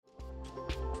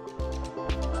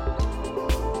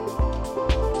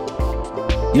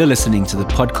You're listening to the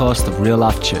podcast of Real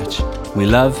Life Church. We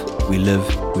love, we live,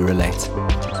 we relate.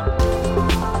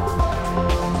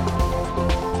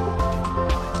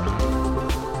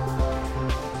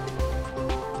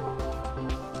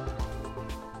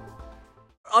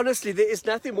 Honestly, there is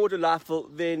nothing more delightful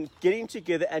than getting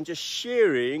together and just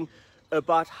sharing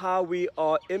about how we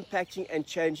are impacting and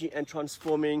changing and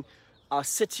transforming our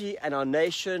city and our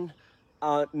nation,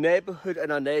 our neighborhood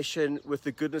and our nation with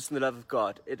the goodness and the love of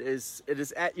God. It gives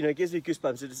me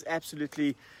goosebumps. It is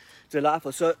absolutely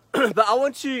delightful. So, but I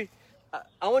want to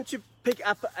pick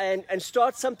up and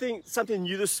start something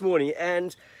new this morning.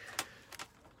 And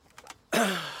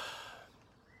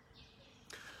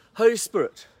Holy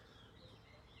Spirit,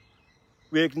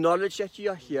 we acknowledge that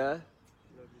you are here.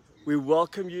 We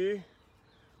welcome you.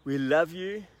 We love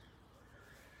you.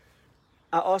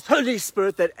 I ask Holy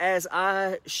Spirit that as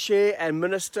I share and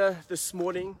minister this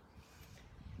morning,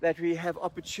 that we have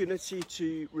opportunity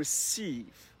to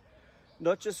receive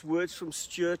not just words from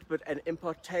Stuart, but an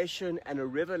impartation and a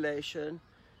revelation,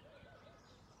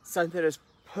 something that is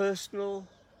personal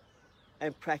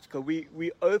and practical.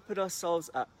 We open ourselves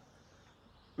up.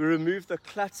 We remove the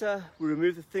clutter, we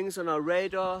remove the things on our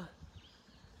radar,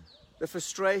 the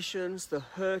frustrations, the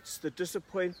hurts, the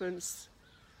disappointments,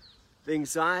 the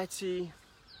anxiety.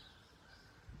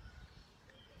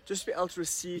 Just be able to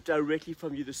receive directly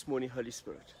from you this morning, Holy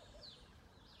Spirit.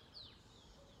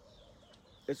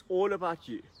 It's all about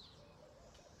you.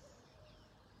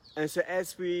 And so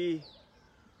as we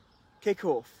kick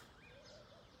off,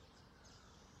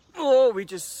 we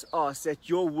just ask that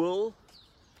your will,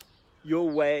 your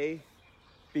way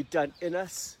be done in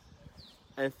us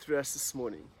and through us this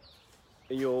morning.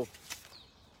 In your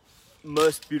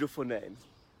most beautiful name.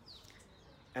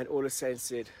 And all the saints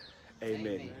said,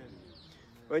 Amen.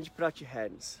 Why don't you put out your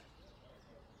hands?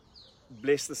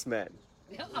 Bless this man.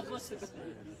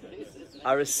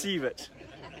 I receive it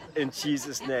in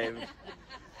Jesus' name.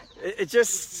 It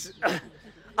just,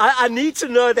 I need to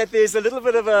know that there's a little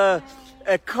bit of a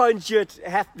conduit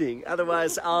happening.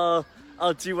 Otherwise, I'll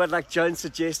do what like Joan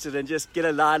suggested and just get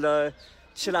a lilo,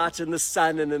 chill out in the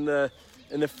sun and in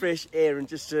the fresh air and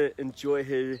just to enjoy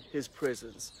his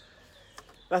presence.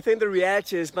 But I think the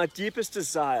reality is my deepest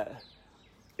desire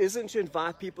isn't to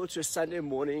invite people to a Sunday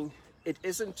morning. It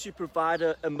isn't to provide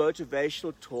a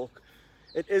motivational talk.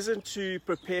 It isn't to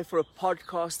prepare for a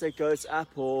podcast that goes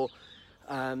up or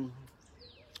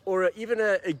even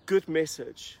a good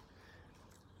message.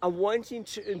 I'm wanting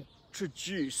to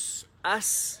introduce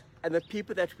us and the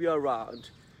people that we are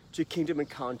around to kingdom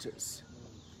encounters.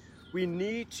 We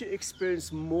need to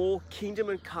experience more kingdom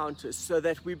encounters so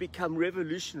that we become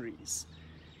revolutionaries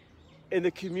in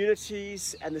the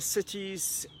communities and the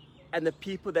cities and the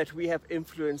people that we have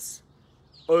influence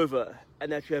over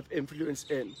and that we have influence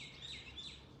in.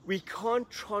 We can't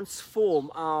transform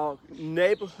our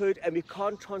neighborhood and we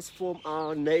can't transform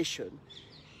our nation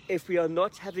if we are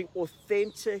not having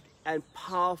authentic and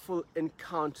powerful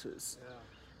encounters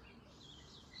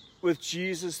with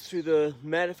Jesus through the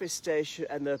manifestation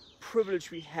and the privilege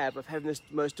we have of having this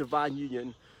most divine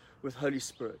union with Holy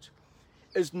Spirit.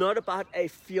 It's not about a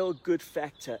feel-good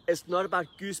factor. It's not about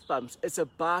goosebumps. It's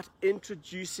about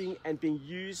introducing and being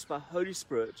used by Holy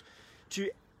Spirit to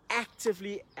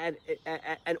actively and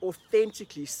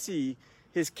authentically see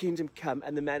His kingdom come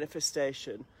and the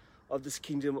manifestation of this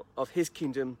kingdom, of His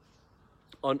kingdom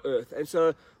on earth. And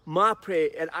so my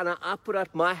prayer, and I put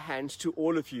out my hands to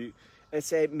all of you and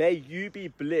say, may you be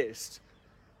blessed.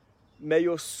 May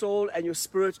your soul and your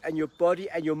spirit and your body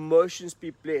and your emotions be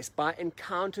blessed by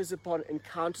encounters upon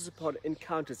encounters upon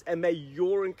encounters. And may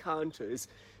your encounters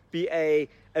be a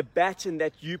baton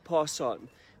that you pass on,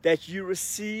 that you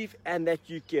receive and that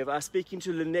you give. I was speaking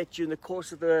to Lynette during the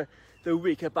course of the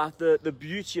week about the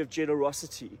beauty of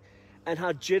generosity and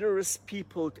how generous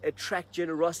people attract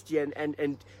generosity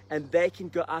and they can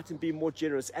go out and be more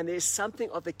generous. And there's something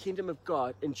of the kingdom of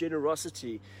God in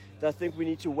generosity that I think we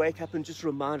need to wake up and just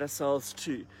remind ourselves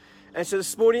too. And so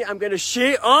this morning I'm going to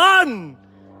share on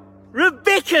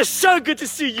Rebecca. So good to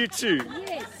see you too.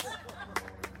 Yes.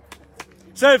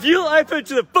 So if you'll open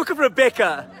to the book of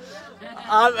Rebecca,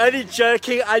 I'm only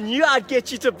joking. I knew I'd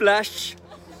get you to blush.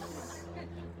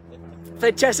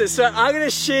 Fantastic. So I'm going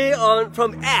to share on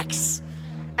from Acts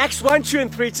 1, 2,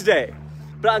 and 3 today.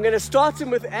 But I'm going to start in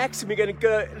with Acts, and we're going to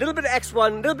go a little bit of Acts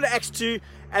 1, a little bit of Acts 2,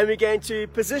 and we're going to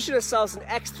position ourselves in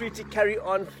Acts 3 to carry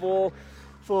on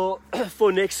for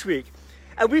next week.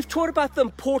 And we've taught about the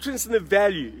importance and the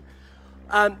value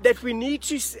that we need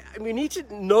to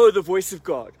know the voice of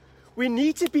God. We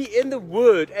need to be in the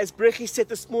Word, as Brechi said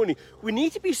this morning. We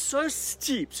need to be so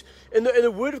steeped in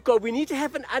the Word of God. We need to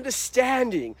have an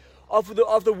understanding of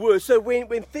the Word. So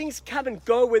when things come and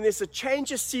go, when there's a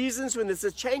change of seasons, when there's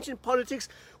a change in politics,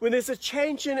 when there's a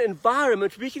change in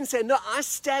environment, we can say, no, I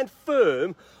stand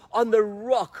firm on the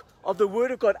rock of the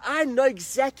Word of God. I know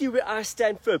exactly where I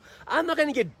stand firm. I'm not going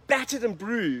to get battered and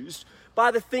bruised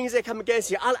by the things that come against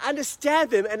you. I'll understand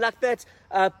them, and like that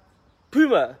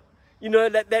puma, you know,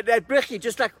 that brechi,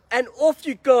 just like, and off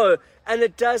you go, and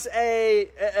it does a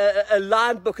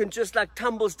line book and just like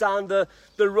tumbles down the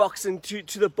rocks and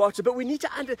to the bottom. But we need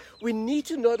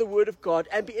to know the Word of God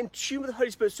and be in tune with the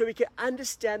Holy Spirit so we can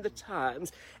understand the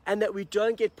times and that we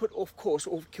don't get put off course,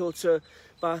 off kilter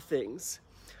by things.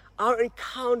 Our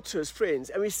encounters,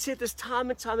 friends, and we said this time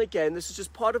and time again, this is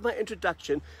just part of my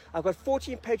introduction. I've got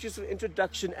 14 pages of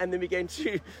introduction, and then we're going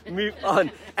to move on.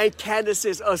 And Candace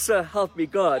says, oh, so help me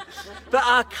God. But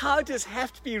our encounters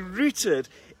have to be rooted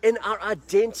in our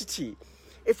identity.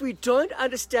 If we don't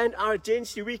understand our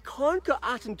identity, we can't go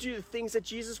out and do the things that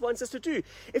Jesus wants us to do.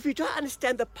 If we don't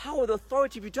understand the power, the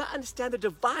authority, if we don't understand the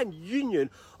divine union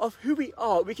of who we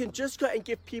are, we can just go and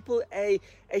give people a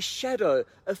shadow,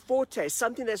 a foretaste,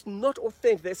 something that's not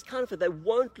authentic, that's counterfeit, that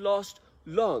won't last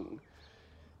long.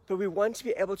 But we want to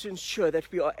be able to ensure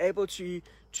that we are able to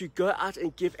go out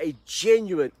and give a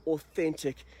genuine,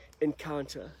 authentic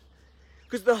encounter.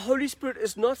 Because the Holy Spirit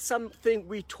is not something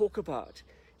we talk about.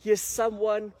 He is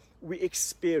someone we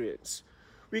experience.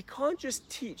 We can't just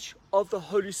teach of the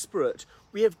Holy Spirit.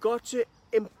 We have got to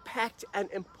impact and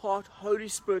impart Holy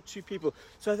Spirit to people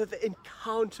so that the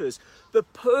encounters, the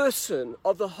person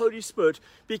of the Holy Spirit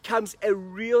becomes a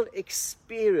real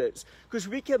experience. Because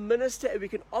we can minister and we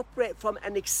can operate from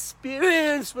an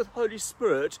experience with Holy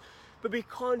Spirit, but we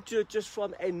can't do it just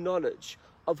from a knowledge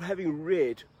of having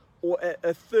read or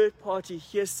a third-party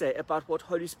hearsay about what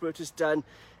Holy Spirit has done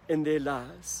in their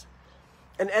lives.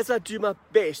 And as I do my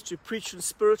best to preach in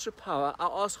spiritual power, I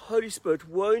ask Holy Spirit,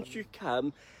 won't you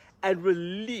come and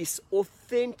release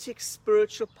authentic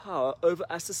spiritual power over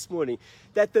us this morning,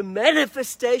 that the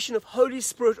manifestation of Holy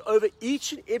Spirit over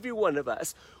each and every one of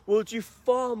us will do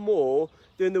far more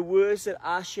than the words that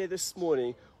I share this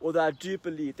morning, although I do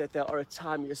believe that they are a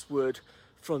timeless word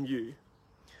from you.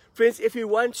 Friends, if we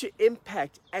want to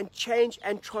impact and change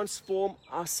and transform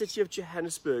our city of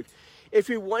Johannesburg, if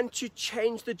we want to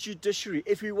change the judiciary,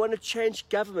 if we want to change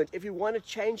government, if we want to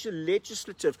change the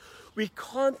legislative, we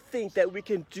can't think that we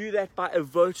can do that by a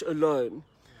vote alone.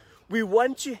 We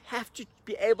want to have to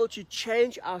be able to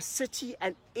change our city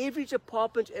and every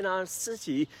department in our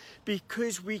city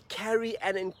because we carry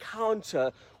an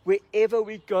encounter wherever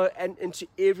we go and into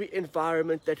every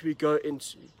environment that we go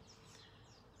into.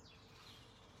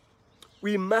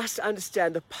 We must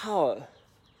understand the power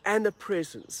and the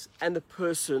presence and the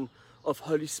person of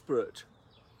Holy Spirit.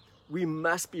 We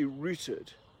must be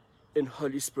rooted in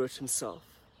Holy Spirit himself.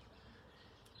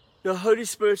 Now, Holy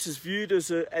Spirit is viewed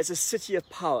as a city of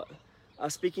power. I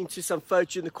was speaking to some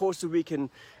folks during the course of the week, and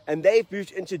they've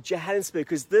moved into Johannesburg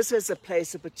because this is a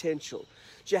place of potential.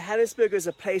 Johannesburg is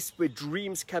a place where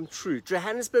dreams come true.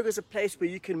 Johannesburg is a place where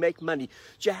you can make money.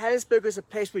 Johannesburg is a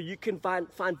place where you can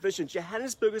find vision.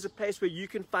 Johannesburg is a place where you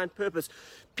can find purpose.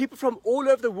 People from all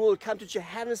over the world come to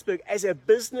Johannesburg as a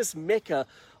business mecca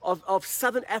of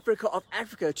Southern Africa, of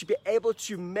Africa, to be able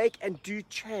to make and do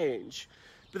change.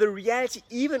 But the reality,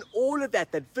 even all of that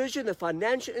vision, the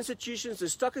financial institutions, the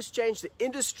stock exchange, the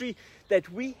industry that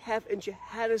we have in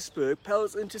Johannesburg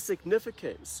pales into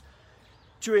significance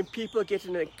to when people get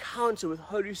an encounter with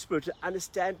Holy Spirit to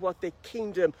understand what their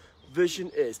kingdom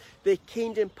vision is, their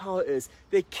kingdom power is,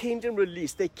 their kingdom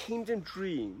release, their kingdom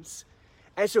dreams.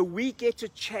 And so we get to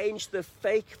change the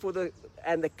fake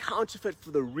and the counterfeit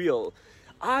for the real.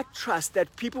 I trust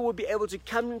that people will be able to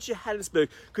come into Johannesburg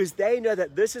because they know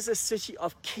that this is a city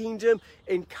of kingdom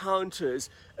encounters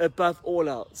above all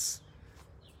else.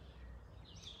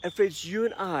 And friends, you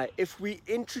and I, if we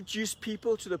introduce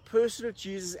people to the person of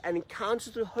Jesus and encounter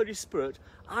the Holy Spirit,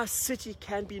 our city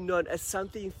can be known as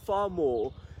something far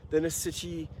more than a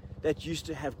city that used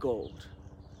to have gold.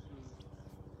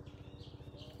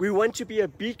 We want to be a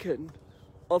beacon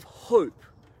of hope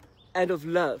and of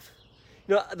love.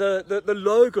 You know, the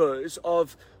logos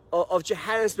of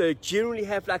Johannesburg generally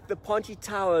have like the Ponte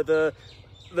Tower, the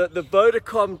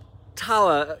Vodacom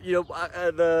Tower,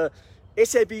 the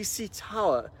SABC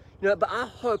Tower. But I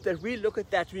hope that we look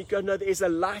at that and we go, no, there is a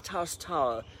lighthouse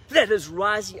tower that is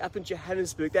rising up in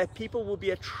Johannesburg, that people will be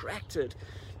attracted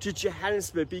to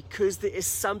Johannesburg because there is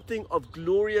something of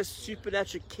glorious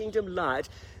supernatural kingdom light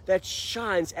that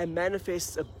shines and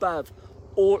manifests above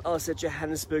all else that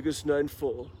Johannesburg is known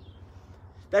for.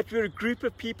 that we're a group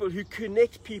of people who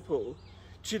connect people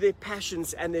to their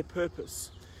passions and their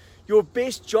purpose. Your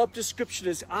best job description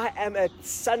is, I am a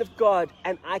son of God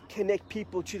and I connect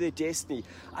people to their destiny.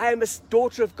 I am a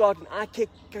daughter of God and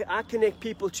I connect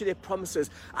people to their promises.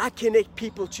 I connect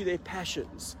people to their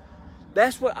passions.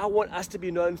 That's what I want us to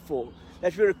be known for,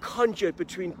 that we're a conduit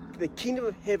between the kingdom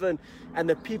of heaven and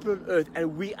the people of earth,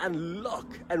 and we unlock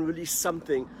and release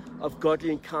something of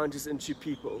godly encounters into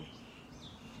people.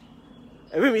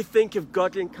 And when we think of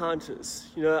godly encounters,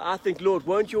 I think, Lord,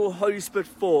 won't your Holy Spirit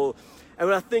fall? And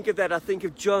when I think of that, I think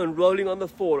of Joan rolling on the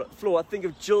floor. I think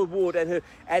of Jill Ward and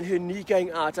her knee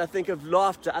going out. I think of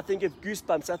laughter. I think of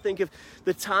goosebumps. I think of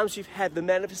the times we've had, the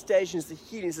manifestations, the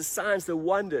healings, the signs, the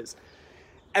wonders.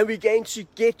 And we're going to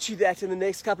get to that in the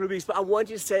next couple of weeks. But I want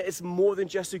you to say it's more than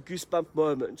just a goosebump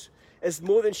moment. It's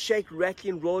more than shake,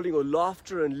 rattling, rolling, or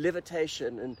laughter and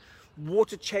levitation and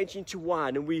water changing to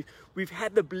wine. And we've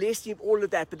had the blessing of all of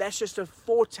that. But that's just a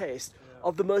foretaste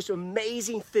of the most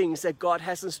amazing things that God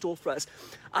has in store for us.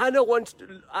 I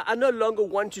no longer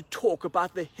want to talk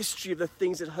about the history of the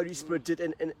things that Holy Spirit did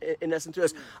in us and through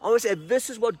us. I want to say this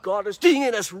is what God is doing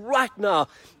in us right now,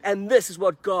 and this is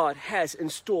what God has in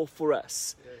store for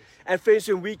us. And friends,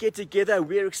 when we get together and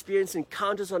we're experiencing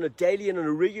encounters on a daily and on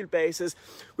a regular basis,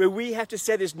 where we have to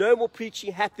say there's no more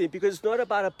preaching happening, because it's not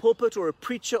about a pulpit or a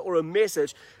preacher or a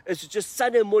message. It's just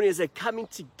Sunday morning as a coming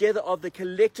together of the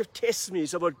collective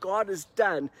testimonies of what God has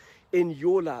done in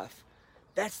your life.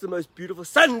 That's the most beautiful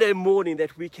Sunday morning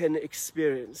that we can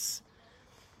experience.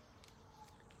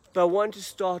 But I want to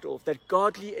start off that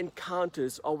godly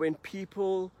encounters are when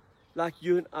people like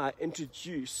you and I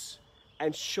introduce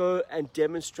and show and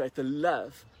demonstrate the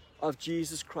love of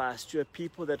Jesus Christ to a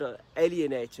people that are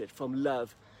alienated from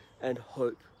love and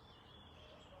hope,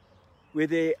 where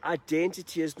their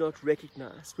identity is not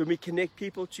recognized, when we connect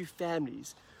people to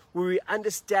families, where we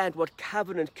understand what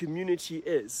covenant community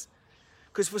is.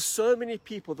 Because for so many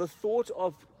people, the thought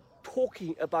of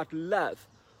talking about love,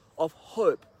 of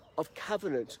hope, of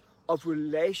covenant, of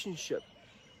relationship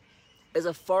is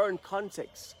a foreign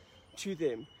context to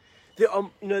them.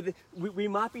 We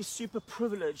might be super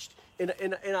privileged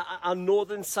in our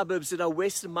northern suburbs, in our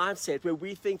western mindset, where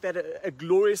we think that a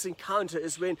glorious encounter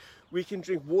is when we can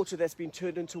drink water that's been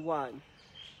turned into wine.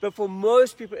 But for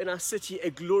most people in our city, a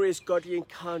glorious godly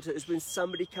encounter is when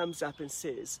somebody comes up and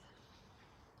says,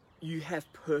 you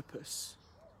have purpose.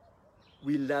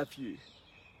 We love you.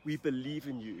 We believe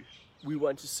in you. We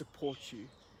want to support you.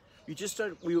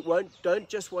 Don't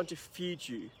just want to feed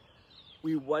you.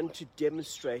 We want to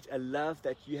demonstrate a love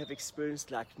that you have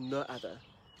experienced like no other.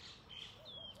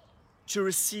 To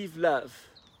receive love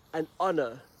and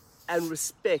honor and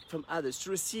respect from others. To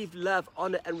receive love,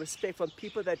 honor, and respect from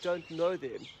people that don't know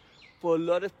them, for a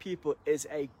lot of people, is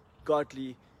a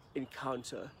godly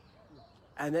encounter.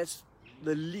 And that's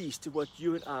the least of what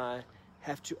you and I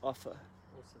have to offer.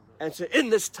 And so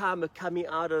in this time of coming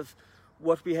out of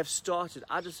what we have started,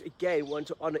 I just again want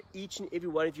to honor each and every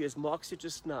one of you, as Mark said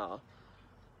just now,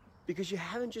 because you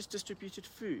haven't just distributed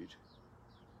food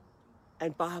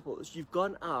and Bibles. You've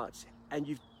gone out and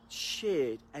you've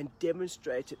shared and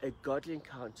demonstrated a godly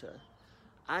encounter.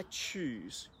 I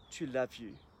choose to love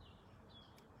you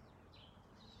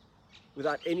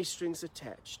without any strings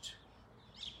attached.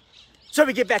 So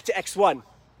we get back to Acts 1.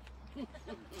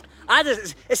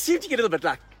 It seemed to get a little bit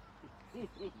like...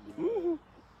 Drinking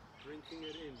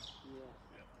it in.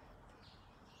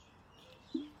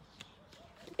 Yeah.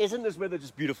 Isn't this weather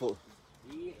just beautiful?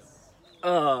 Yes.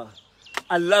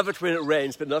 I love it when it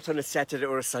rains, but not on a Saturday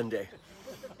or a Sunday.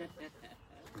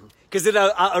 Because then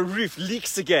our roof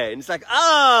leaks again. It's like,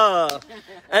 And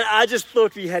I just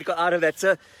thought we had got out of that.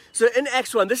 So in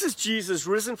Acts 1, this is Jesus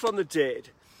risen from the dead.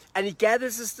 And he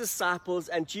gathers his disciples,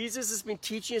 and Jesus has been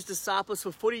teaching his disciples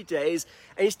for 40 days.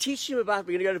 And he's teaching them about,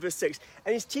 we're going to go to verse 6,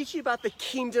 and he's teaching about the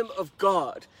kingdom of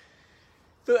God.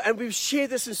 So, and we've shared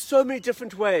this in so many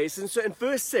different ways. And so in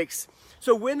verse 6,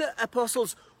 so when the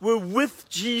apostles were with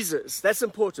Jesus, that's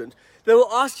important, they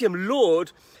will ask him,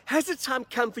 Lord, has the time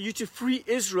come for you to free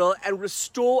Israel and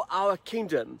restore our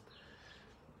kingdom?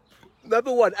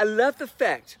 Number one, I love the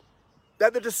fact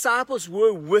that the disciples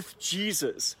were with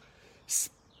Jesus.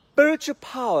 Spiritual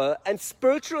power and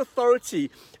spiritual authority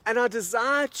and our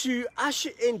desire to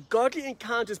usher in godly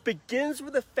encounters begins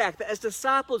with the fact that as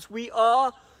disciples we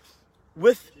are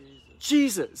with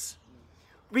Jesus.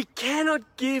 We cannot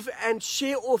give and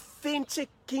share authentic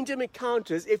kingdom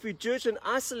encounters if we do it in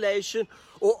isolation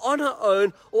or on our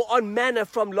own or on manna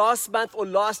from last month or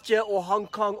last year or Hong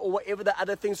Kong or whatever the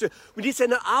other things are. We need to say,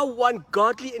 no, I want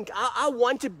godly and I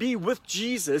want to be with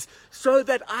Jesus so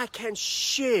that I can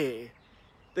share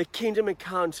the kingdom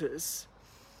encounters.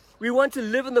 We want to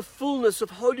live in the fullness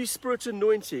of Holy Spirit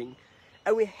anointing.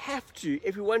 And we have to,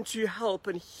 if we want to help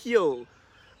and heal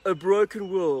a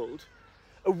broken world,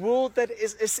 a world that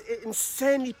is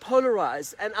insanely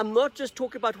polarized. And I'm not just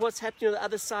talking about what's happening on the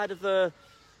other side of the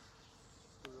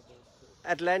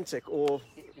Atlantic, or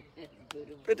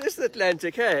it is the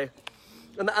Atlantic, hey?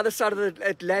 On the other side of the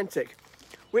Atlantic,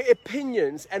 where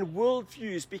opinions and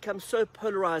worldviews become so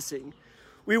polarizing.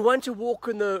 We want to walk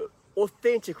in the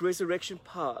authentic resurrection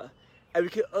power, and we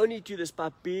can only do this by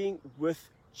being with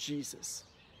Jesus.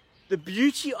 The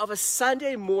beauty of a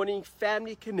Sunday morning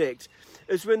family connect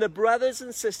is when the brothers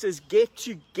and sisters get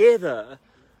together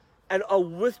and are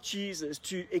with Jesus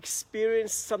to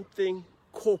experience something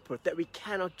corporate that we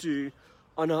cannot do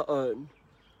on our own.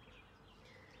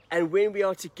 And when we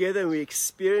are together and we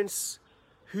experience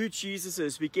who Jesus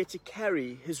is, we get to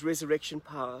carry his resurrection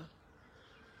power.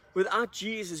 Without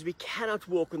Jesus, we cannot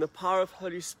walk in the power of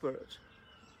Holy Spirit.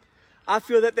 I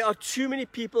feel that there are too many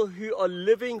people who are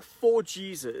living for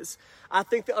Jesus. I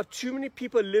think there are too many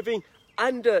people living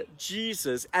under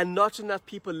Jesus and not enough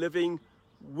people living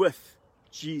with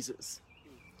Jesus.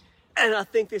 And I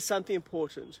think there's something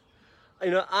important.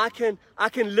 You know, I can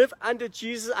live under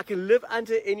Jesus, I can live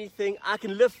under anything, I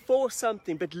can live for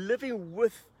something, but living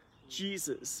with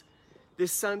Jesus,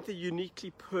 there's something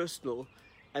uniquely personal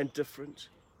and different.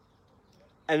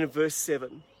 And in verse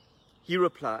 7, he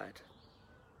replied,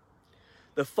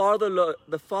 The Father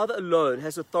alone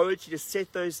has authority to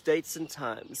set those dates and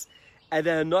times, and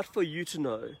they are not for you to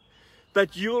know.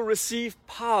 But you will receive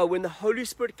power when the Holy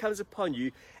Spirit comes upon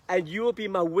you, and you will be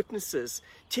my witnesses,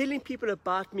 telling people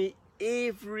about me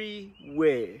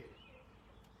everywhere.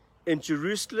 In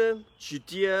Jerusalem,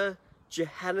 Judea,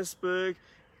 Johannesburg,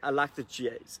 I like the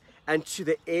J's, and to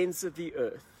the ends of the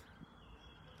earth.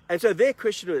 And so their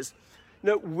question is,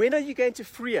 when are you going to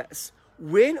free us?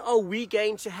 When are we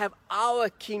going to have our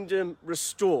kingdom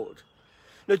restored?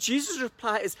 Now, Jesus'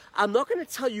 reply is, I'm not going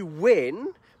to tell you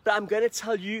when, but I'm going to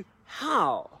tell you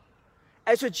how.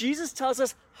 And so Jesus tells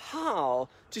us how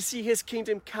to see his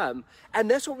kingdom come. And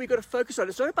that's what we've got to focus on.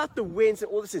 It's not about the whens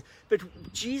and all this, but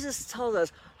Jesus tells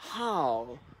us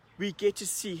how we get to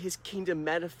see his kingdom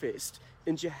manifest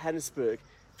in Johannesburg,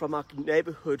 from our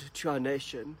neighborhood to our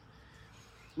nation.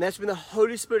 And that's when the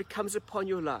Holy Spirit comes upon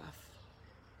your life,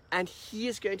 and he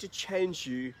is going to change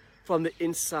you from the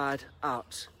inside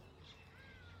out.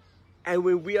 And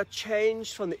when we are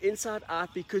changed from the inside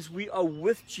out because we are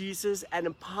with Jesus and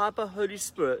empowered by Holy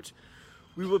Spirit,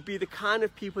 we will be the kind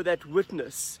of people that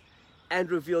witness and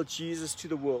reveal Jesus to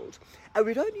the world. And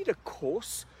we don't need a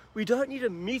course, we don't need a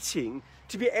meeting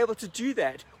to be able to do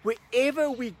that.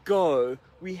 Wherever we go,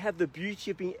 we have the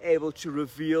beauty of being able to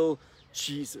reveal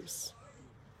Jesus.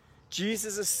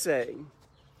 Jesus is saying,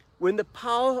 when the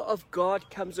power of God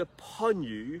comes upon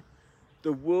you,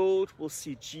 the world will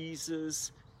see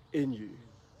Jesus in you.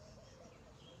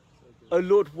 Oh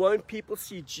Lord, won't people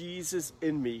see Jesus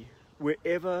in me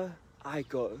wherever I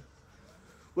go?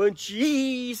 Won't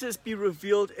Jesus be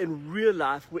revealed in real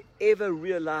life wherever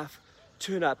real life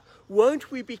turn up?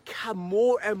 Won't we become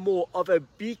more and more of a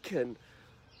beacon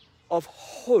of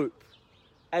hope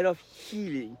and of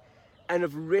healing and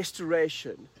of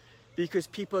restoration, because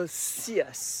people see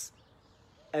us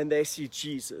and they see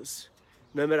Jesus,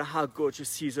 no matter how gorgeous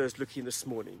Caesar is looking this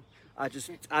morning. I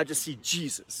just see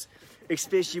Jesus,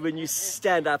 especially when you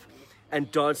stand up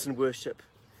and dance and worship.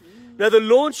 Now, the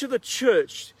launch of the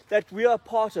church that we are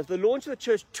part of, the launch of the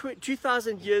church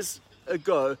 2,000 years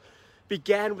ago,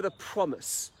 began with a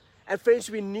promise. And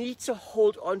friends, we need to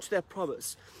hold on to that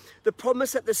promise. The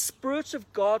promise that the Spirit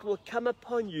of God will come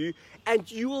upon you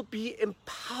and you will be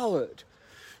empowered.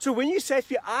 So when you say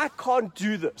to me, I can't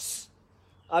do this,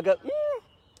 I go,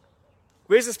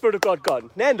 where's the Spirit of God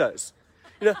gone? Nando's.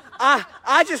 I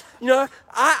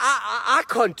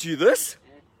can't do this.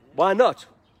 Why not?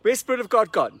 Where's Spirit of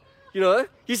God gone?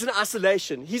 He's in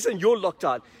isolation. He's in your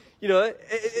lockdown.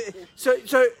 So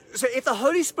if the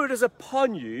Holy Spirit is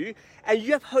upon you and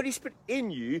you have Holy Spirit in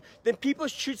you, then people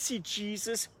should see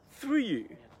Jesus through you.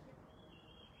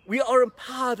 We are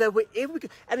empowered that wherever we go.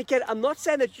 And again, I'm not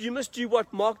saying that you must do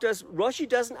what Mark does, Roshi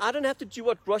doesn't. I don't have to do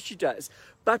what Roshi does.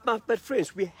 But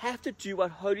friends, we have to do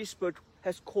what Holy Spirit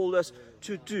has called us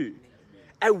to do.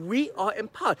 And we are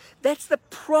empowered. That's the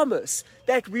promise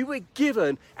that we were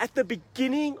given at the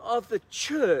beginning of the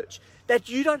church, that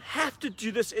you don't have to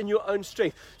do this in your own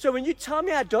strength. So when you tell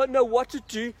me I don't know what to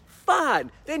do,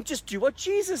 fine, then just do what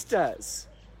Jesus does.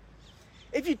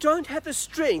 If you don't have the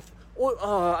strength,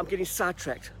 I'm getting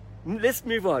sidetracked. Let's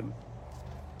move on.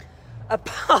 A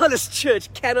powerless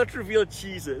church cannot reveal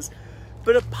Jesus,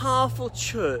 But a powerful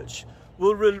church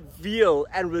will reveal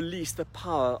and release the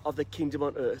power of the kingdom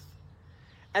on earth.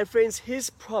 And friends, his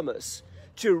promise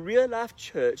to Real Life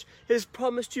Church, his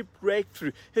promise to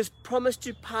Breakthrough, his promise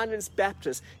to Pioneers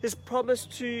Baptist, his promise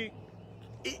to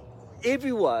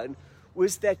everyone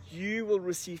was that you will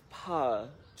receive power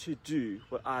to do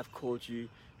what I've called you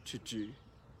to do.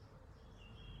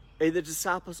 And the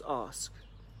disciples ask,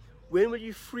 when will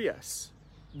you free us?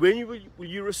 When will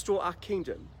you restore our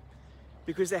kingdom?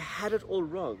 Because they had it all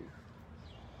wrong.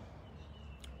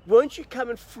 Won't you come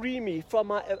and free me from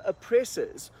my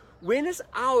oppressors? When is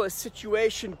our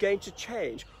situation going to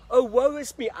change? Oh, woe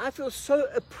is me. I feel so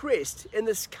oppressed in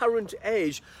this current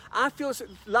age. I feel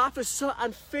life is so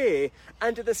unfair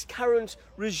under this current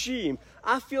regime.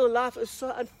 I feel life is so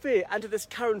unfair under this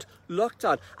current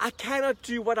lockdown. I cannot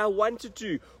do what I want to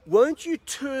do. Won't you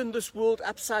turn this world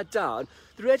upside down?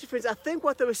 The reality, friends, I think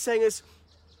what they were saying is,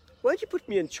 won't you put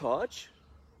me in charge?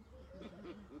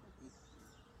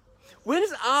 When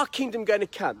is our kingdom going to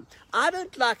come? I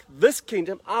don't like this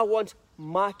kingdom. I want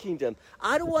my kingdom.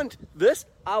 I don't want this.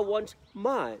 I want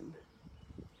mine.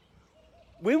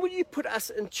 When will you put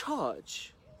us in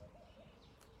charge?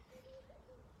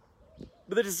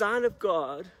 But the design of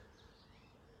God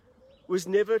was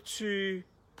never to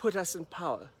put us in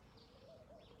power.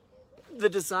 The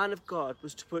design of God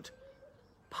was to put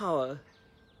power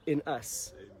in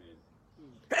us.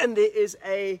 Amen. And there is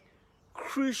a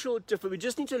crucial difference. We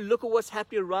just need to look at what's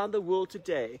happening around the world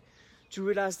today to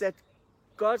realize that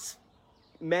God's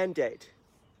mandate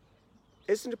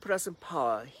isn't to put us in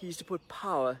power. He's to put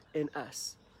power in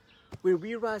us. When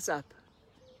we rise up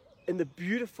in the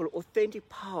beautiful, authentic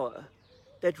power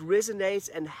that resonates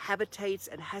and habitates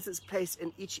and has its place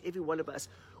in each and every one of us,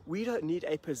 we don't need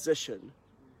a position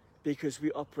because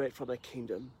we operate from a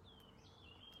kingdom.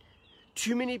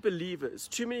 Too many believers,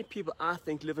 too many people, I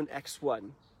think, live in Acts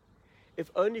 1. If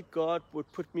only God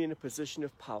would put me in a position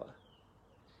of power.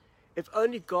 If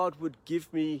only God would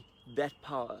give me that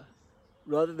power,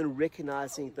 rather than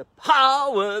recognizing the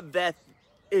power that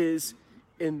is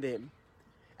in them.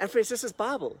 And friends, this is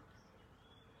Bible.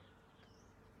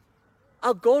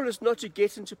 Our goal is not to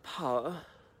get into power,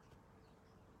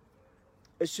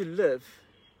 it's to live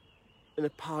in the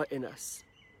power in us.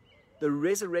 The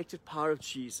resurrected power of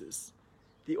Jesus,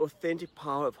 the authentic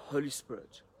power of Holy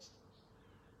Spirit.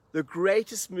 The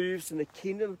greatest moves in the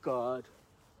kingdom of God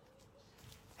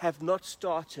have not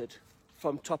started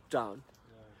from top down.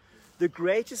 The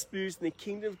greatest moves in the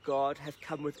kingdom of God have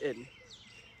come within.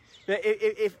 Now,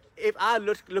 if I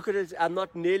look at it, I'm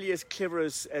not nearly as clever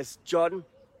as John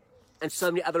and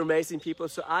so many other amazing people,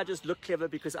 so I just look clever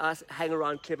because I hang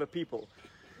around clever people,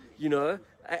 you know.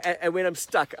 And when I'm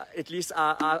stuck, at least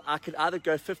I can either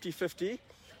go 50-50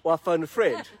 or I phone a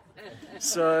friend.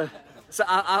 So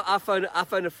I phone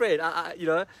a friend, you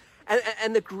know.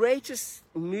 And the greatest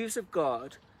moves of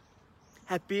God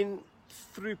have been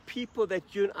through people that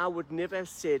you and I would never have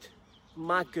said,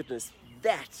 my goodness,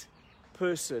 that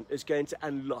person is going to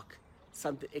unlock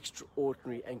something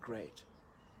extraordinary and great.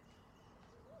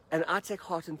 And I take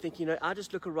heart and think, you know, I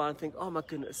just look around and think, oh my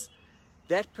goodness,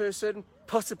 that person,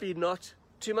 possibly not,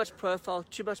 too much profile,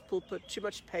 too much pulpit, too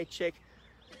much paycheck.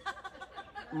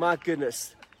 My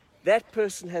goodness, that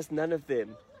person has none of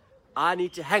them. I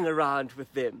need to hang around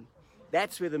with them.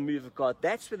 That's where the move of God,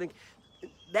 that's where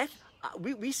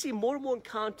we see more and more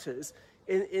encounters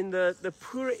in the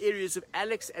poorer areas of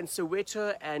Alex and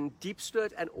Soweto and Deep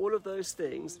Spirit and all of those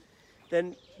things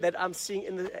than that I'm seeing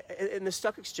in the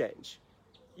stock exchange,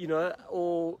 you know,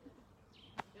 or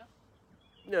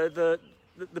you know the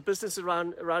business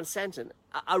around Santon.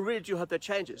 I really do hope that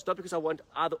changes. Not because I want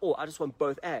either or. I just want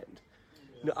both and.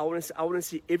 You know, I want to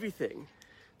see everything.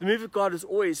 The move of God is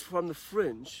always from the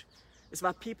fringe. It's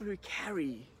about people who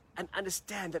carry and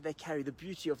understand that they carry the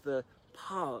beauty of the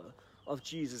power of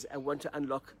Jesus and want to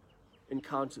unlock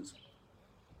encounters.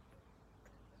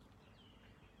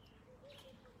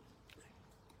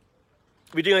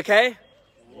 We doing okay?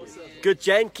 Awesome. Good,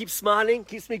 Jane. Keep smiling.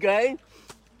 Keeps me going.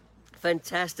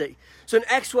 Fantastic. So in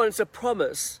Acts 1, it's a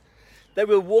promise that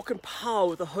we'll walk in power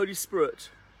with the Holy Spirit.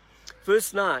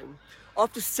 Verse 9.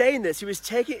 After saying this, he was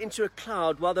taken into a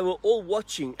cloud while they were all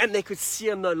watching, and they could see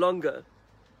him no longer.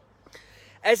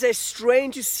 As they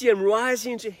strained to see him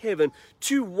rising into heaven,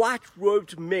 two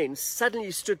white-robed men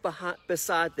suddenly stood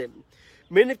beside them.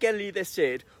 Men of Galilee, they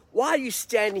said, why are you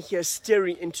standing here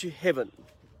staring into heaven?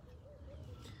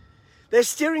 They're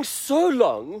staring so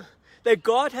long that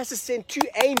God has to send two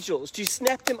angels to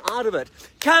snap them out of it.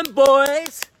 Come,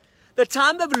 boys! The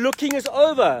time of looking is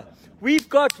over. We've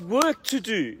got work to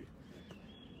do.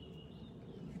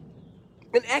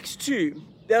 In Acts 2,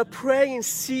 they're praying and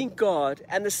seeing God,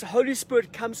 and the Holy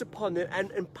Spirit comes upon them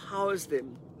and empowers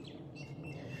them.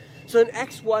 So in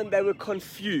Acts 1, they were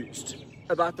confused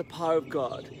about the power of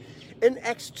God. In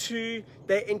Acts 2,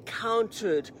 they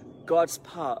encountered God's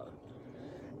power.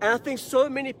 And I think so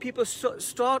many people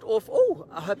start off, oh,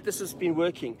 I hope this has been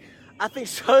working. I think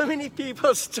so many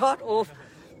people start off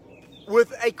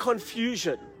with a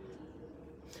confusion.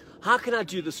 How can I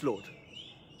do this, Lord?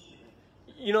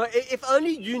 You know, if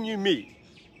only you knew me.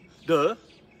 Duh.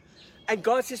 And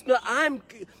God says, no,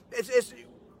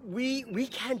 we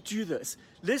can't do this.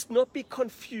 Let's not be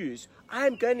confused. I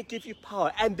am going to give you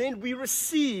power. And then we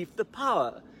receive the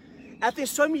power. I think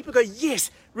so many people go, yes,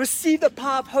 receive the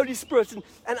power of Holy Spirit. And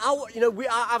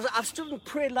I've stood in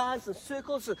prayer lines and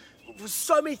circles for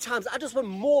so many times. I just want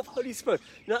more of Holy Spirit.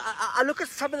 You know, I look at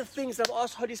some of the things I've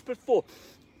asked Holy Spirit for.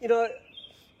 You know,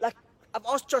 like I've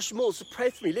asked Josh Mills to pray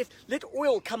for me. Let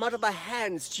oil come out of my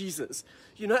hands, Jesus.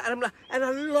 You know, and I'm like, and I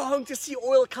long to see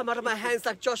oil come out of my hands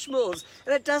like Josh Mills.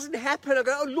 And it doesn't happen. I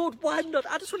go, oh Lord, why not?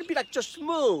 I just want to be like Josh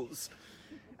Mills.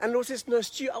 And the Lord says, no,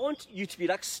 Stu, I want you to be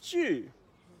like Stu.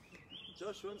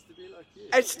 Josh wants to be like you.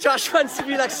 And Josh wants to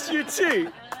be like Stu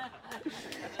too.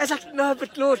 It's like, no,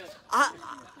 but Lord,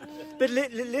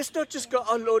 let's not just go,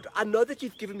 oh Lord, I know that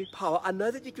you've given me power. I know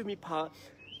that you've given me power.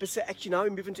 But say, actually, now we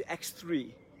move into Acts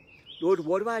 3. Lord,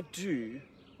 what do I do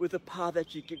with the power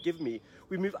that you give me?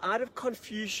 We move out of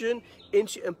confusion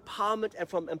into empowerment. And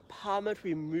from empowerment,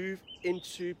 we move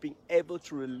into being able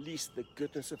to release the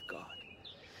goodness of God.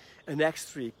 In Acts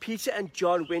 3, Peter and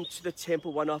John went to the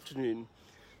temple one afternoon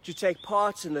to take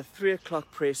part in the 3 o'clock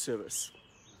prayer service.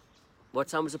 What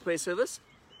time was the prayer service?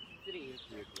 3.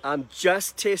 I'm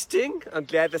just testing. I'm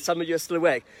glad that some of you are still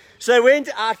awake. So they went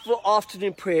out for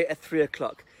afternoon prayer at 3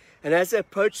 o'clock. And as they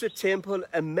approached the temple,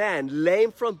 a man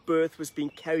lame from birth was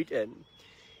being carried in.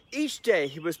 Each day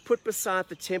he was put beside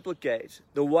the temple gate,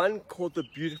 the one called the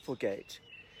Beautiful Gate,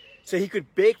 so he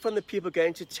could beg from the people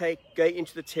going into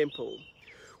the temple.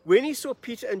 When he saw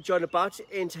Peter and John about to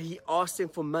enter, he asked them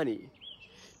for money.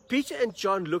 Peter and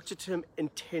John looked at him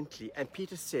intently, and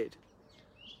Peter said,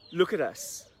 look at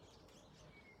us.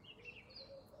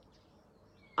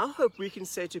 I hope we can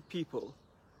say to people,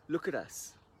 look at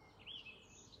us.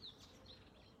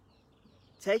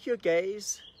 Take your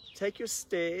gaze, take your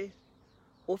stare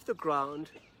off the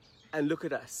ground and look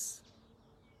at us.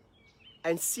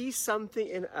 And see something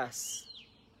in us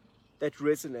that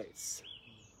resonates.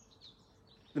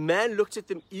 The man looked at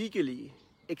them eagerly,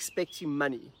 expecting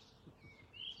money.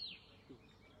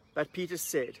 But Peter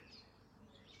said,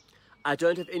 I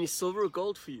don't have any silver or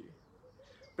gold for you,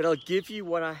 but I'll give you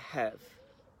what I have.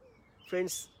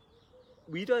 Friends,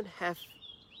 we don't have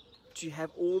to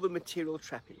have all the material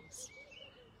trappings.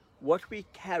 What we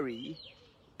carry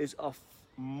is of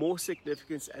more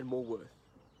significance and more worth.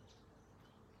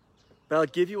 But I'll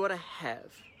give you what I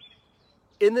have.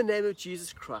 In the name of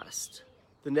Jesus Christ,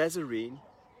 the Nazarene,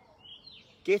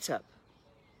 get up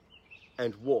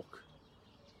and walk.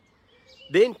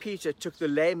 Then Peter took the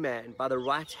lame man by the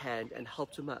right hand and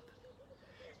helped him up.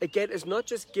 Again, it's not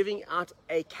just giving out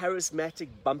a charismatic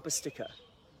bumper sticker.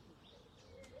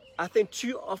 I think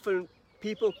too often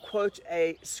people quote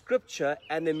a scripture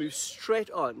and then move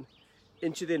straight on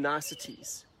into their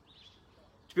niceties.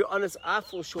 To be honest, I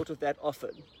fall short of that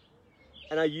often.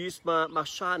 And I use my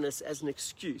shyness as an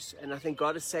excuse. And I think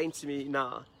God is saying to me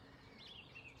now,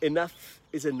 enough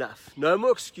is enough. No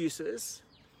more excuses.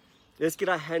 Let's get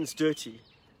our hands dirty.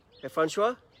 Hey,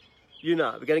 Francois? You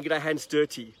know, we're going to get our hands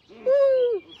dirty.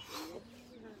 Woo!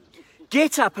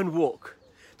 Get up and walk.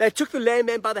 They took the lame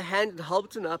man by the hand and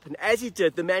helped him up. And as he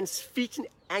did, the man's feet and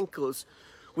ankles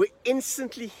were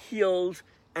instantly healed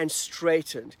and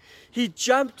straightened. He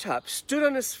jumped up, stood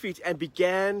on his feet, and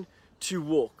began to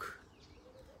walk.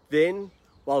 Then,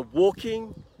 while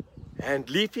walking and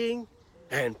leaping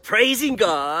and praising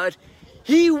God,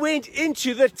 he went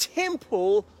into the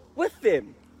temple with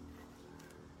them.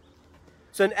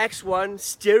 So in Acts 1,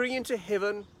 staring into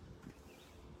heaven,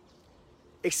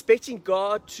 expecting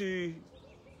God to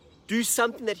do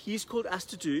something that He's called us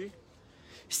to do,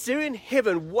 staring in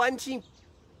heaven, wanting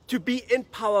to be in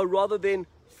power rather than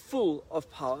full of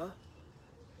power.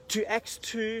 To Acts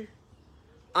 2,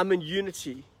 I'm in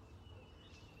unity,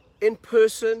 in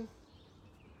person,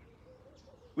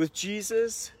 with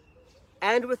Jesus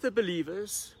and with the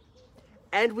believers,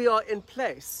 and we are in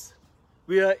place.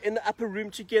 We are in the upper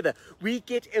room together. We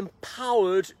get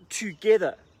empowered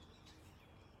together.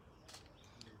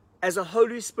 As the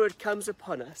Holy Spirit comes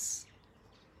upon us.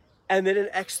 And then in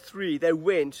Acts 3, they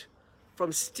went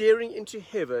from staring into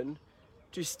heaven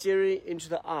to staring into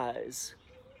the eyes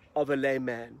of a lame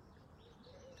man.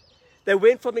 They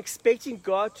went from expecting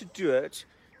God to do it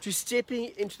to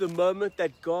stepping into the moment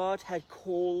that God had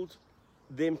called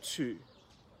them to.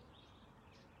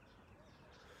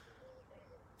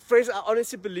 Friends, I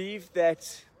honestly believe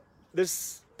that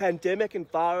this pandemic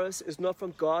and virus is not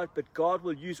from God, but God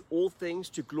will use all things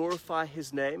to glorify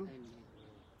His name.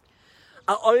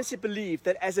 I honestly believe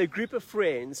that as a group of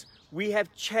friends, we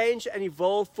have changed and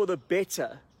evolved for the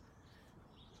better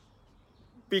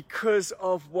because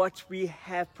of what we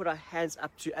have put our hands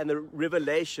up to and the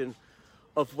revelation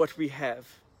of what we have.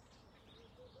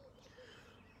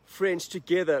 Friends,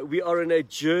 together we are in a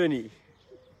journey.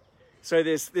 So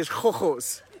there's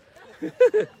chojos.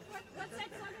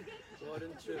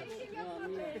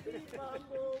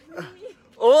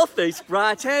 All things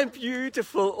bright and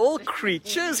beautiful, all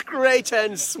creatures great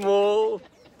and small.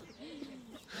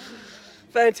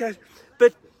 Fantastic.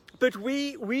 But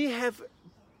we have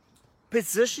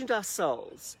positioned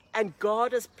ourselves, and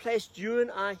God has placed you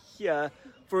and I here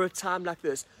for a time like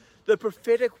this. The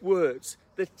prophetic words,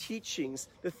 the teachings,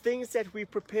 the things that we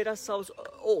prepared ourselves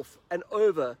off and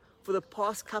over for the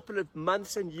past couple of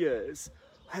months and years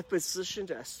have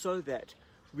positioned us so that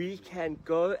we can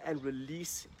go and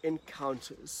release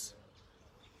encounters.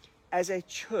 As a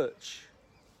church,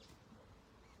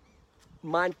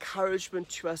 my encouragement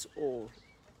to us all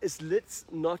is, let's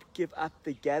not give up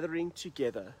the gathering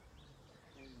together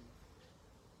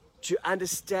to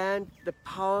understand the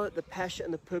power, the passion,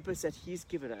 and the purpose that He's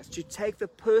given us, to take the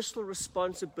personal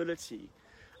responsibility.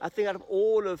 I think out of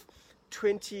all of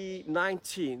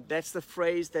 2019, that's the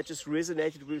phrase that just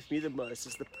resonated with me the most,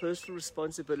 is the personal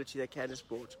responsibility that Candace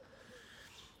brought.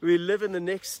 We live in the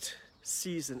next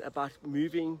season about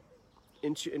moving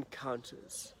into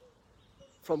encounters,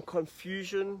 from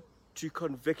confusion to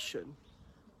conviction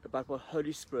about what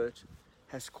Holy Spirit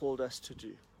has called us to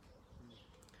do.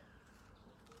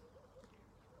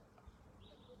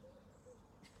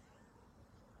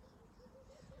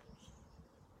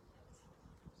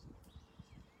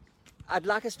 I'd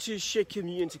like us to share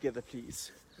communion together,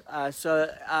 please.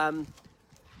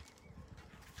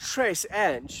 Trace,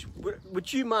 Ange,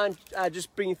 would you mind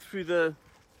just bringing through the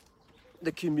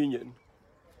communion?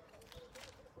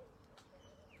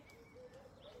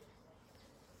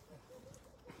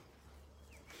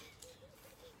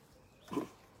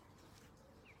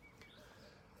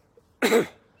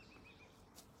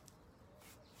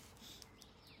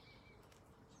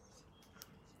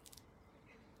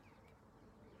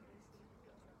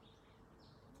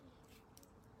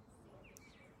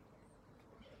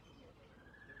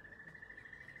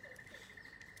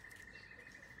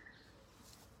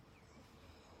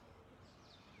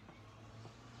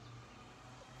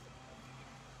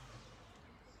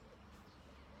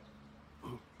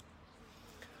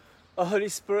 Oh, Holy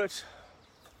Spirit,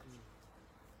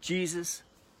 Jesus,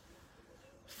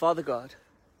 Father God,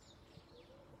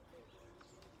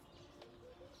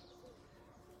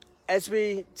 as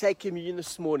we take communion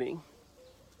this morning,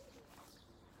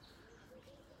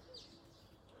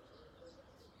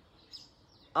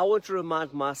 I want to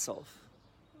remind myself,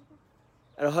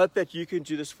 and I hope that you can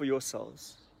do this for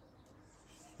yourselves.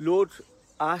 Lord,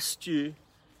 I asked you,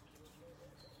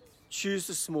 choose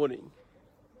this morning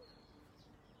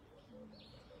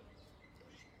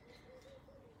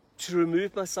to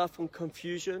remove myself from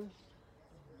confusion.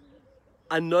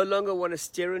 I no longer want to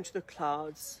stare into the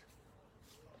clouds.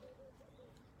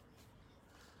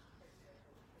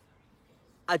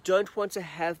 I don't want to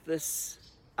have this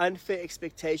unfair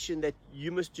expectation that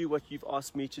you must do what you've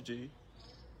asked me to do.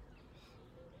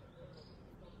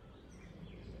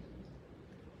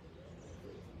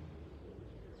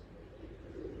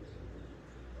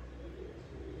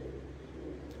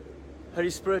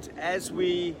 Holy Spirit, as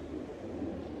we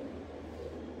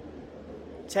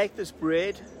take this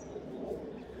bread,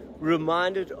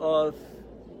 reminded of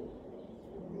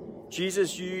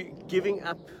Jesus, you giving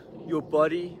up your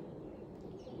body,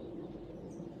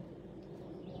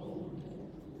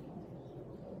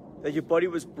 that your body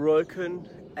was broken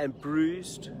and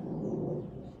bruised,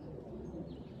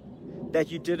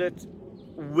 that you did it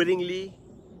willingly.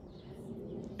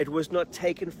 It was not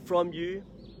taken from you,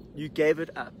 you gave it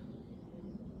up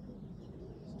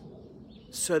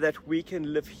so that we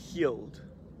can live healed,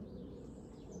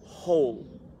 whole,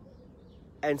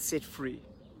 and set free.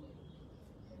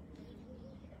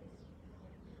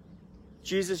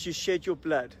 Jesus, you shed your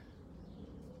blood.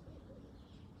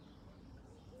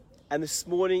 And this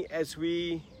morning, as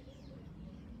we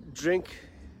drink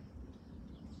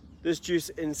this juice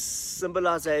in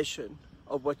symbolization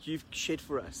of what you've shed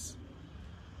for us,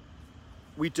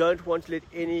 we don't want to let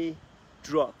any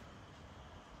drop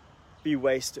be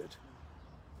wasted.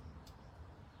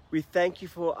 We thank you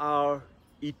for our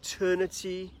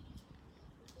eternity,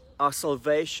 our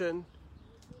salvation,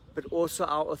 but also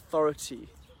our authority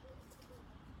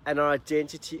and our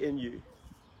identity in you.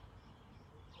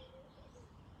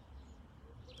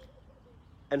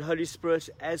 And Holy Spirit,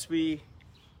 as we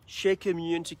share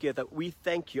communion together, we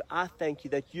thank you. I thank you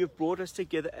that you have brought us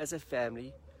together as a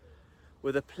family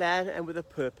with a plan and with a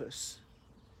purpose,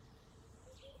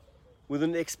 with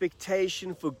an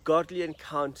expectation for godly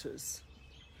encounters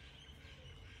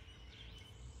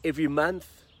every month,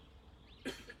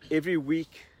 every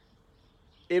week,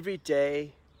 every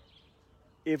day,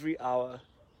 every hour,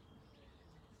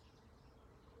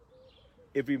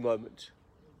 every moment.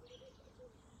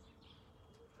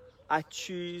 I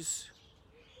choose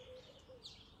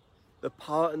the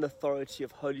power and authority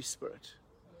of Holy Spirit.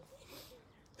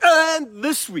 And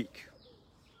this week,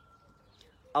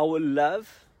 I will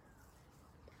love,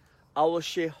 I will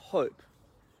share hope.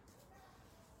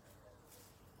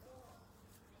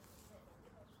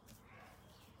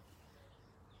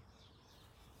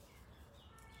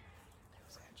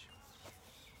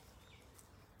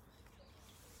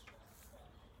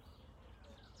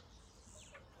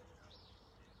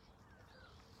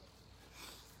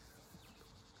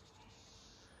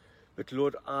 But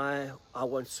Lord, I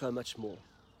want so much more.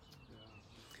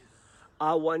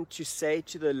 I want to say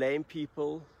to the lame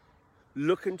people,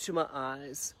 look into my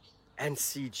eyes and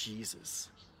see Jesus.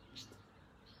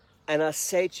 And I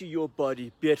say to your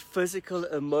body, be it physical,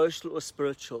 emotional, or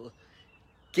spiritual,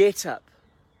 get up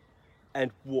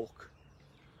and walk.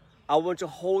 I want to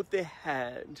hold their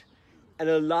hand and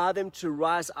allow them to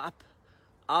rise up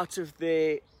out of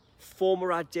their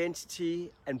former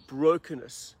identity and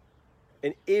brokenness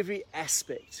in every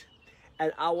aspect.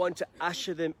 And I want to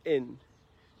usher them in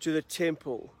to the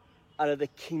temple out of the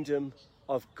kingdom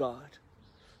of God.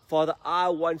 Father, I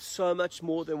want so much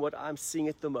more than what I'm seeing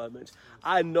at the moment.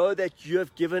 I know that you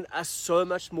have given us so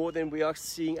much more than we are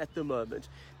seeing at the moment.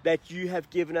 That you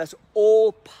have given us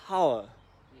all power.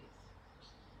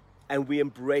 And we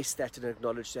embrace that and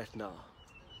acknowledge that now.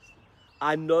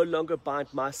 I no longer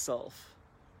bind myself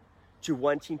to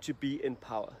wanting to be in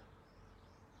power.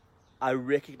 I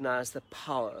recognize the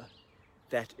power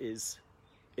that is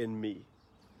in me.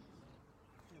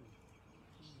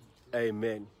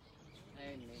 Amen.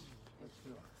 Amen.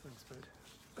 Thanks,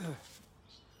 bud.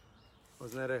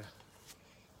 Wasn't that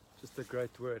just a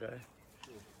great word,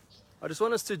 eh? I just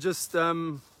want us to just,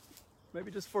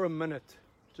 maybe just for a minute,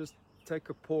 just take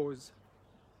a pause.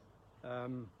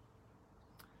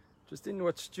 Just in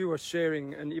what Stu was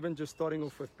sharing, and even just starting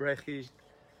off with Brechi,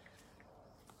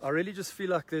 I really just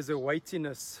feel like there's a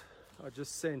weightiness I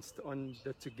just sensed on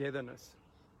the togetherness.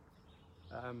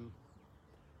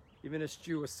 Even as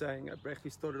Stu was saying,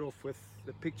 Brechi started off with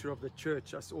the picture of the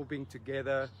church, us all being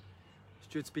together.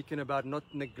 Stuart speaking about not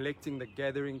neglecting the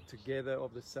gathering together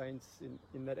of the saints.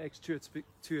 In that Acts 2,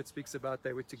 it speaks about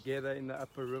they were together in the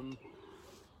upper room.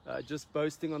 Just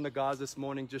boasting on the guys this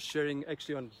morning, just sharing,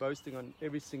 actually on boasting on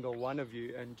every single one of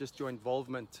you, and just your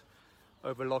involvement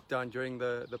over lockdown during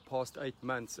the past 8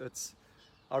 months.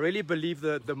 I really believe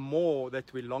that the more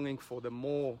that we're longing for, the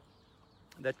more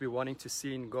that we're wanting to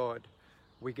see in God,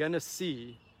 we're going to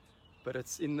see, but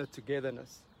it's in the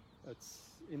togetherness. It's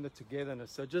in the togetherness.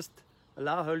 So just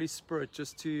allow Holy Spirit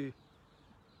just to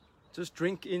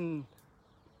drink in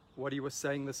what he was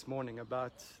saying this morning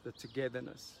about the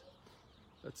togetherness.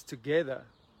 It's together.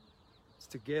 It's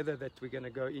together that we're going to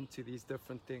go into these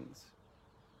different things.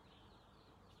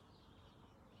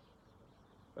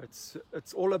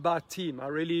 It's all about team. I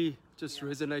really just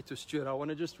resonate with Stuart. I want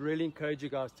to just really encourage you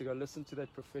guys to go listen to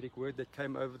that prophetic word that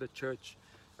came over the church.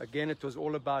 Again, it was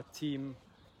all about team,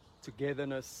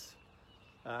 togetherness.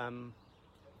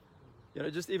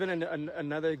 Just even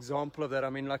another example of that. I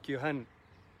mean, like Johan,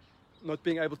 not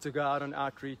being able to go out on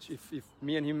outreach. If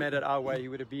me and him met it our way, he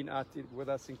would have been out with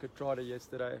us in Katrada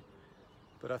yesterday.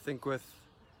 But I think with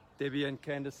Debbie and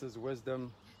Candace's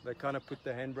wisdom, they kind of put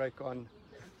the handbrake on.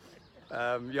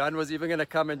 Johan was even going to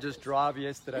come and just drive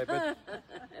yesterday, but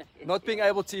not being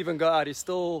able to even go out, he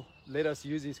still let us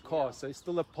use his car, so he's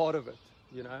still a part of it,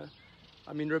 you know.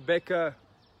 I mean, Rebecca,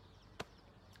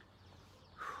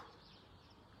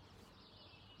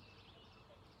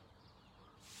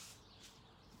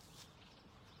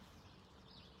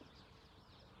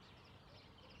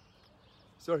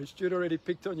 sorry, Stuart already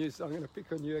picked on you, so I'm going to pick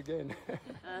on you again.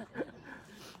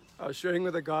 I was sharing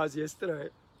with the guys yesterday.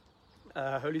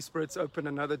 Holy Spirit's opened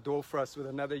another door for us with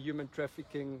another human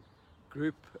trafficking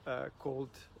group called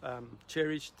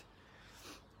Cherished.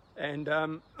 And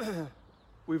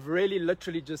we've really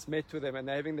literally just met with them, and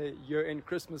they're having their year-end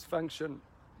Christmas function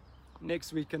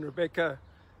next week. And Rebecca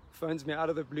phones me out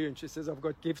of the blue and she says, I've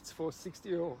got gifts for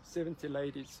 60 or 70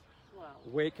 ladies. Wow.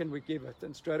 Where can we give it?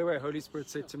 And straight away, Holy Spirit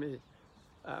said to me,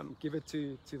 give it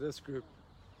to this group.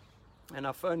 And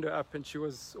I phoned her up and she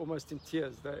was almost in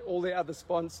tears. All the other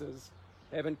sponsors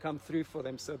haven't come through for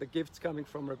them. So the gifts coming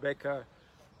from Rebecca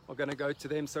are going to go to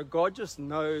them. So God just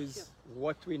knows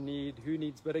what we need, who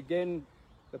needs. But again,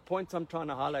 the point I'm trying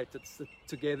to highlight, it's the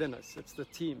togetherness. It's the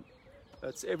team.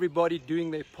 It's everybody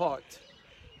doing their part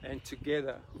and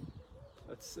together.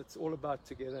 It's all about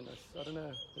togetherness. I don't know,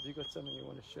 have you got something you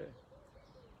want to share?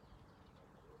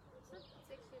 It's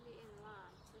actually in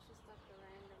line. So she stuck the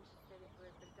random, she said it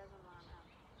worked, but it doesn't line up.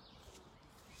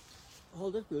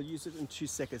 Hold it, we'll use it in 2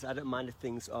 seconds. I don't mind if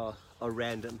things are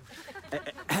random.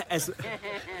 As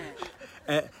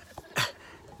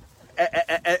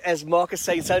Mark is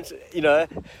saying, you know,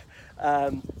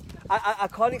 I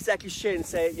can't exactly share and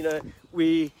say, you know,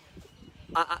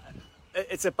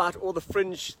 it's about all the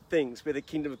fringe things where the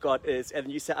kingdom of God is,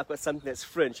 and you say I've got something that's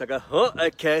fringe. I go, huh,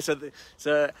 okay.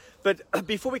 But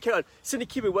before we carry on, Cindy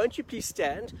Kiwi, won't you please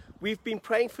stand? We've been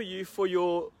praying for you for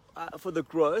your for the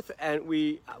growth, and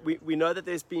we know that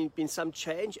there's been some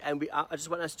change, and I just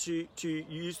want us to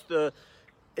use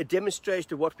a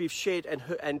demonstration of what we've shared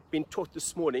and been taught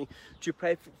this morning to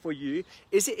pray for you.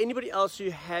 Is there anybody else who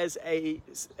has a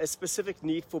specific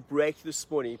need for breakthrough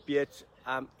this morning, be it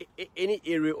any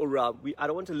area or realm? I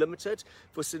don't want to limit it.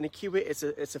 For Sinikiwe,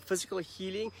 it's a physical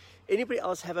healing. Anybody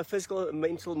else have a physical,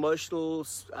 mental, emotional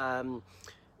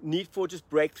need for just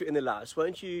breakthrough in their lives? Why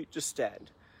don't you just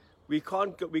stand? We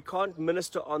can't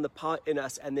minister on the power in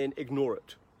us and then ignore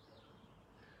it.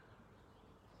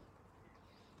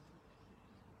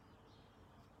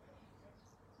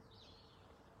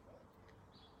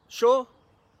 Sure?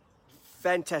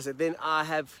 Fantastic. Then I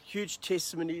have huge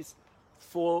testimonies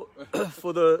for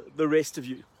the rest of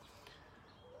you.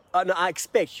 No, I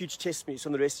expect huge testimonies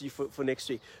from the rest of you for next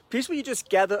week. Please will you just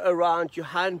gather around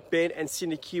Johan, Ben and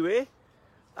Sinikiwe.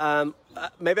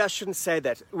 Maybe I shouldn't say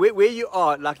that. Where you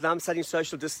are, like now I'm studying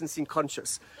social distancing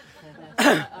conscious.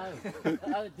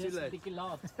 Just speaking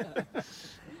loud. Too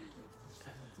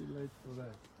late for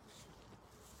that.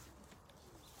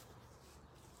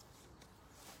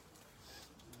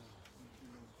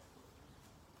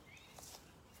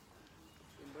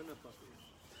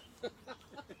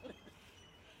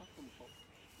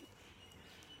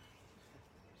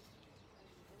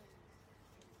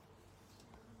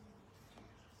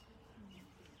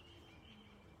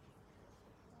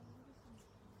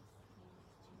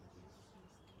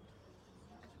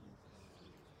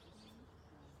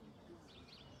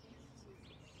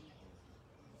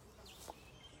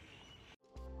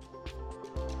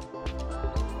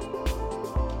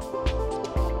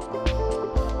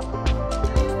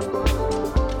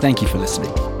 Thank you for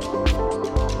listening.